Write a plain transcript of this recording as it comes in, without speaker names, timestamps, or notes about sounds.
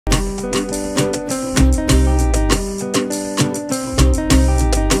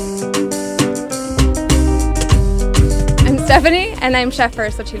Stephanie, and I'm chef for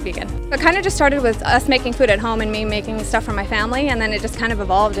Xochitl Vegan. It kind of just started with us making food at home and me making stuff for my family, and then it just kind of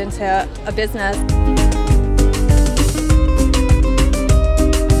evolved into a business.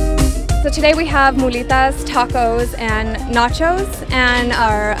 So today we have mulitas, tacos, and nachos, and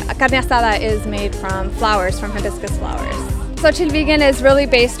our carne asada is made from flowers, from hibiscus flowers. Xochitl Vegan is really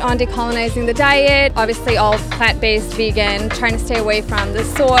based on decolonizing the diet, obviously all plant-based vegan, trying to stay away from the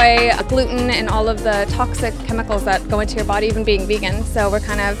soy, gluten, and all of the toxic chemicals that go into your body, even being vegan. So we're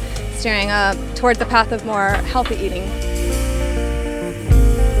kind of steering toward the path of more healthy eating.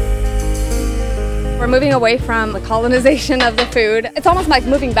 We're moving away from the colonization of the food. It's almost like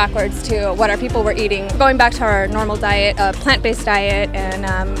moving backwards to what our people were eating, going back to our normal diet, a plant-based diet,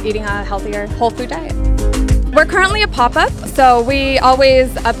 and eating a healthier whole food diet. We're currently a pop-up, so we always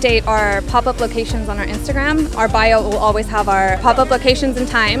update our pop-up locations on our Instagram. Our bio will always have our pop-up locations and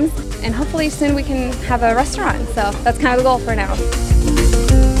times, and hopefully soon we can have a restaurant. So that's kind of the goal for now.